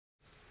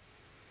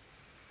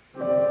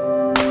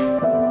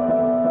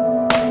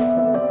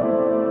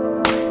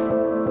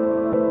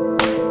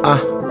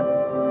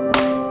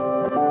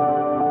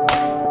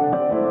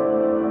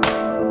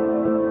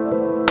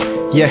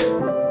Yeah.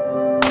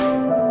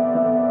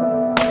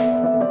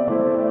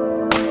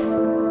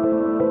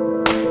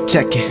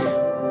 Check it.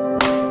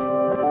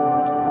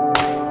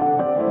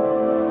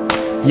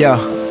 Yo.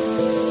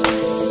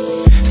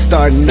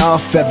 Starting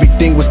off,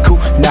 everything was cool.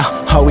 Now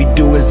all we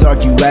do is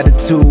argue.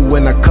 Attitude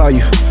when I call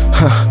you.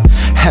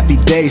 Happy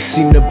days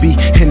seem to be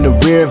in the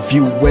rear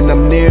view. When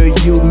I'm near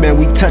you, man,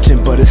 we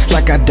touching, but it's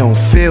like I don't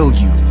feel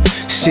you.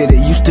 Shit,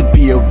 it used to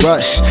be a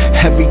rush.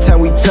 Every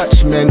time we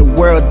touch, man, the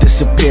world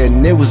disappeared,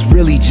 and it was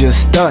really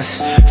just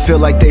us. Feel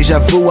like deja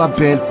vu, I've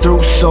been through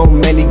so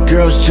many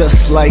girls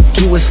just like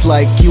you. It's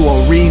like you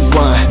on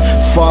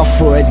rewind, fall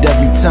for it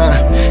every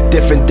time.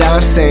 Different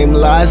dimes, same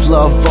lies,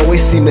 love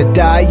always seem to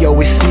die. You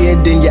always see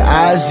it in your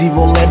eyes,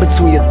 evil land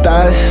between your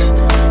thighs.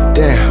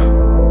 Damn.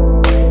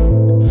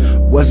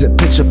 Wasn't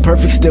picture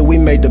perfect, still we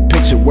made the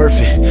picture worth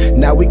it.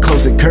 Now we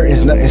closing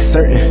curtains, nothing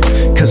certain,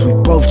 cause we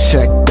both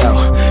checked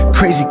out.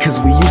 Crazy cause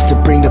we used to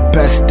bring the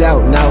best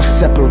out. Now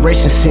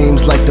separation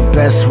seems like the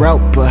best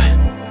route, but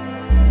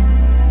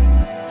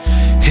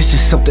it's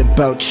just something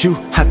about you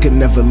I could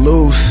never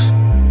lose.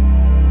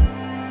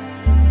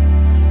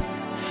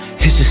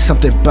 It's just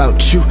something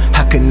about you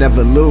I could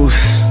never lose.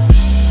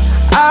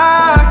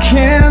 I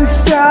can't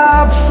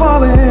stop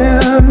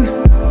falling.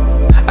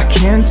 I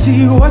can't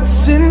see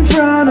what's in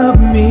front of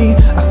me.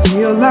 I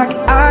feel like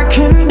I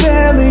can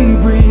barely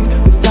breathe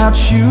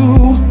without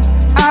you.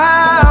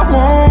 I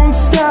won't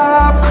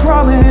stop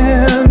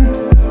crawling.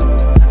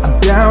 I'm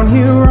down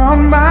here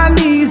on my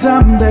knees,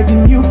 I'm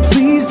begging you,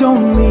 please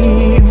don't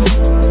leave.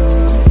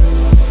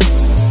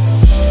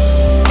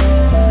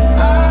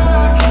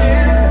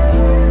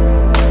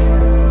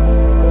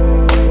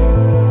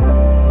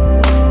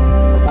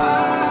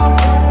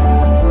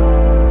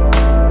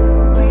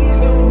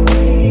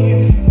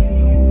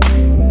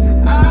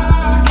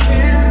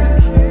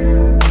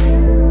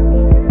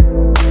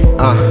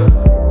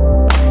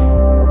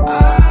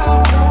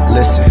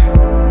 Listen,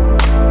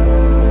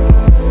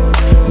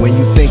 when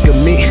you think of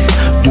me,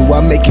 do I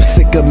make you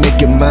sick or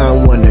make your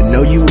mind wonder?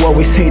 No, you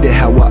always hated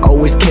how I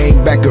always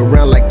came back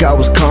around like I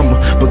was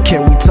karma. But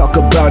can we talk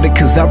about it?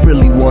 Cause I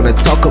really wanna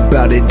talk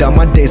about it. All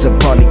my days are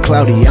partly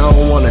cloudy, I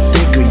don't wanna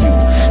think of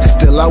you.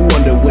 Still I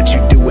wonder what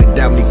you do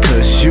without me.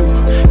 Cause you,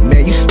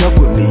 man, you stuck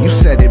with me. You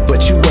said it,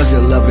 but you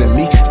wasn't loving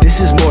me. This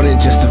is more than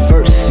just a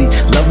verse, see.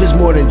 Love is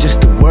more than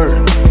just a word.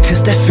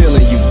 It's that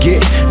feeling you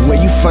get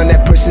when you find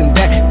that person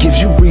that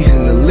gives you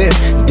reason to live.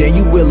 Then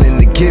you willing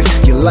to give,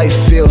 your life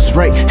feels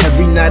right.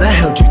 Every night I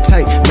held you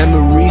tight.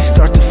 Memories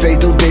start to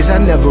fade, those days I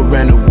never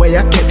ran away.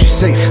 I kept you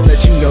safe,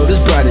 let you know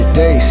there's brighter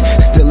days.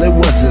 Still it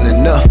wasn't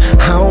enough.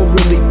 I don't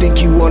really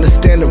think you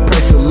understand the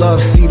price of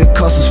love. See, the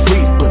cost is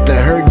free, but the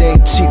hurt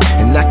ain't cheap.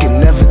 And I can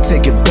never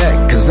take it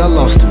back, cause I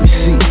lost the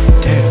receipt.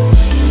 Damn.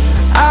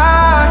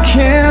 I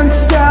can't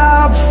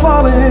stop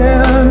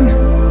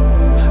falling.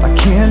 I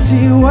can't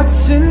see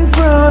what's in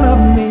front of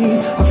me.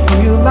 I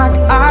feel like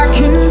I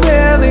can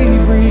barely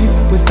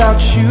breathe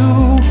without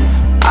you.